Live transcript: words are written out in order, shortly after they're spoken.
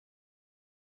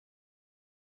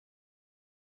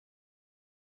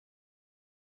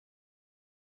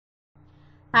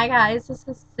Hi guys, this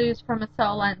is Suze from A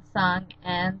Soul Unsung,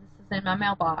 and this is in my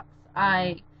mailbox.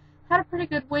 I had a pretty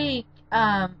good week.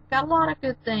 Got a lot of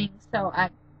good things, so I'm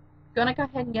gonna go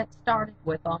ahead and get started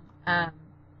with them.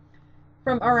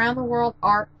 From Around the World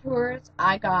Art Tours,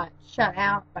 I got Shut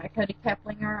Out by Cody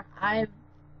Keplinger.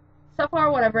 So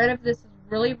far what I've read of this is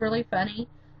really, really funny.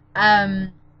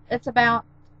 Um, it's about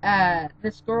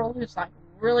this girl who's like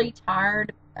really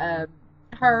tired.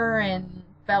 Her and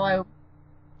fellow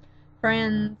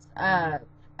friends,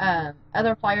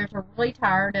 other players are really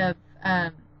tired of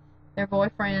their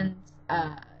boyfriend's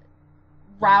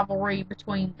rivalry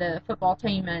between the football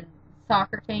team and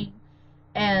soccer team.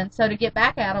 And so to get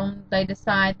back at them, they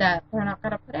decide that they're not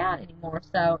going to put out anymore.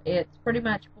 So it's pretty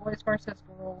much boys versus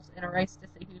girls in a race to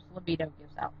see whose libido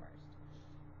gives out first.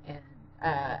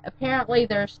 And apparently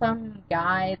there's some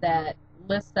guy that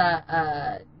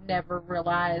Lissa never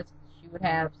realized she would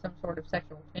have some sort of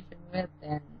sexual tension with,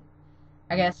 and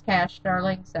I guess Cash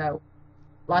Sterling, so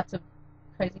lots of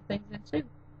crazy things ensue.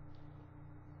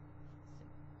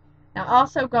 Now, I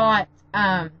also got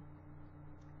an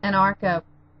arc of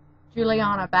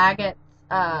Juliana Baggett's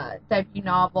debut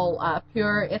novel,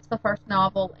 Pure. It's the first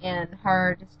novel in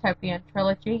her dystopian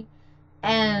trilogy,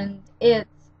 and it's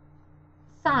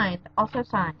also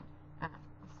signed, as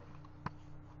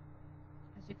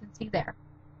you can see there.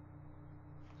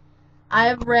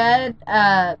 I've read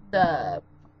the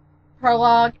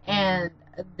prologue and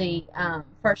the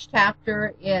first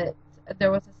chapter.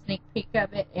 There was a sneak peek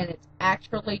of it, and it's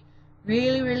actually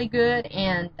really, really good,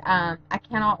 and I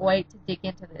cannot wait to dig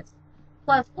into this.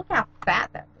 Plus, look how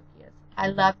fat that book is. I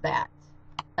love that.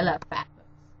 I love fat books.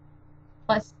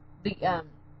 Plus,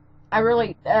 I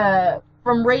really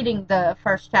from reading the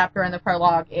first chapter and the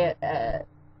prologue,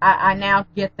 I now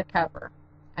get the cover,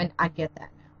 and I get that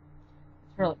now.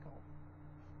 It's really cool.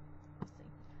 Let's see.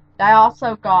 I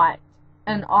also got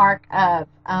an arc of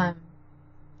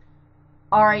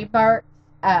Ari Burt's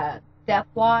Death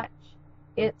Watch.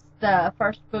 It's the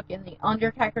first book in the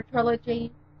Undertaker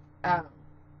trilogy.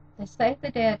 They say the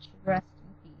dead should rest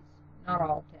in peace. Not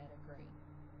all dead agree.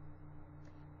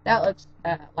 That looks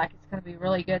like it's going to be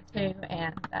really good too,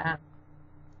 and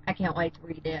I can't wait to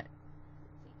read it.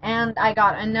 And I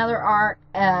got another arc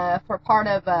for part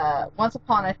of Once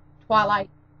Upon a Twilight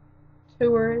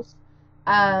Tours.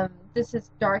 This is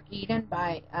Dark Eden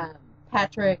by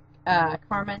Patrick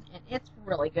Carmen, and it's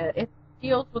really good. It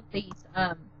deals with these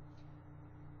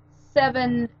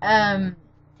 7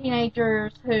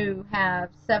 teenagers who have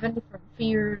 7 different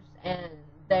fears, and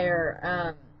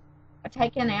they're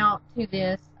taken out to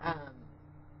this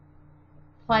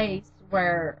place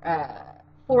where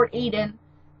Fort Eden.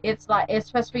 It's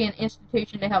supposed to be an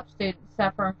institution to help students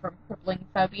suffering from crippling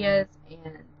phobias,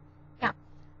 and yeah,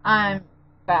 I'm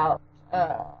about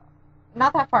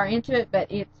not that far into it,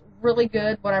 but it's really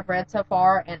good what I've read so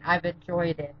far, and I've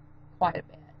enjoyed it quite a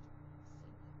bit.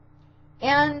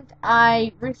 And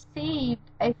I received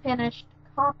a finished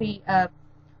copy of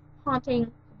Haunting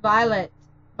Violet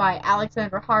by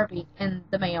Alexandra Harvey in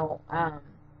the mail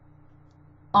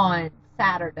on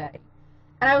Saturday.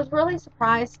 And I was really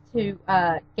surprised to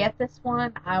get this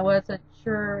one. I wasn't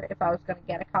sure if I was going to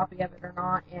get a copy of it or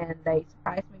not, and they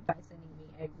surprised me by sending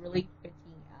me a really pretty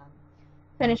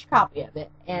finished copy of it.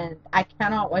 And I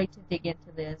cannot wait to dig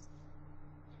into this.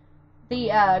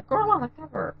 The girl on the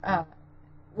cover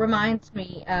reminds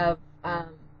me of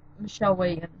Michelle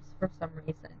Williams for some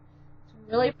reason. It's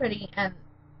really pretty, and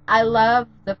I love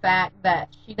the fact that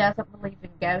she doesn't believe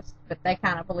in ghosts, but they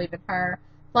kind of believe in her.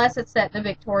 Plus, it's set in the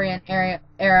Victorian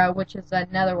era, which is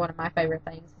another one of my favorite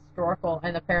things. Historical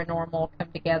and the paranormal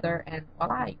come together, and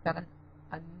voila, you've got an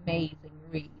amazing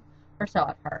read, or so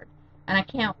I've heard. And I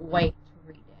can't wait to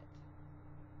read it.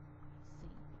 Let's see.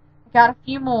 I got a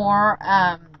few more.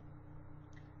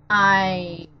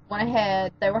 I went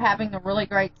ahead. They were having a really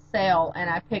great sale, and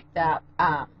I picked up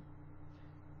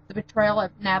The Betrayal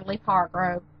of Natalie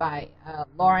Hargrove by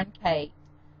Lauren Kate.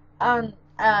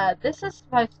 This is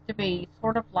supposed to be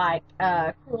sort of like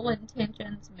Cruel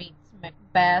Intentions meets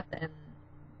Macbeth, and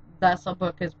thus a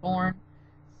book is born.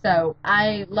 So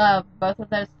I love both of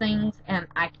those things, and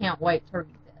I can't wait to read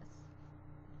this.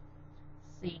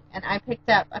 See, and I picked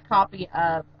up a copy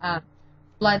of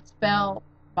Bloodspell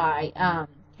by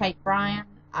Kate Bryan.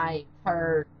 I've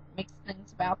heard mixed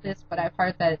things about this, but I've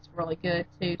heard that it's really good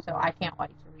too, so I can't wait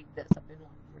to read this. I've been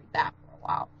wanting to read that for a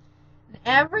while. And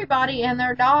everybody and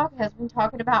their dog has been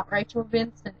talking about Rachel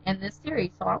Vincent in this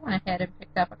series, so I went ahead and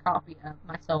picked up a copy of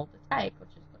My Soul to Take, which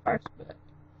is the first book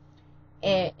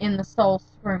in the Soul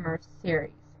Swimmers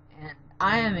series. And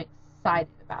I am excited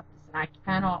about this, and I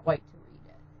cannot wait to read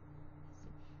it.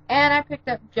 And I picked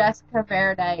up Jessica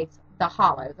Verde's The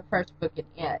Hollow, the first book in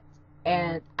it.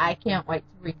 And I can't wait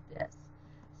to read this.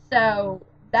 So,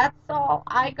 that's all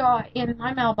I got in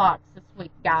my mailbox this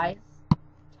week, guys.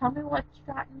 Tell me what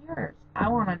you got in yours. I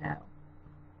want to know.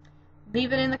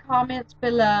 Leave it in the comments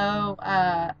below.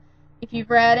 If you've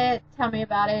read it, tell me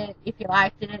about it. If you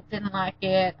liked it, didn't like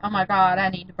it. Oh my god, I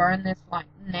need to burn this like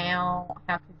now.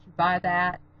 How could you buy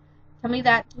that? Tell me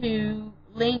that too.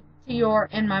 Link to your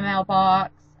in my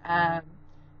mailbox.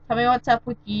 Tell me what's up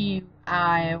with you.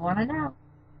 I want to know.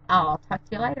 I'll talk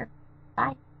to you later.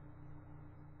 Bye.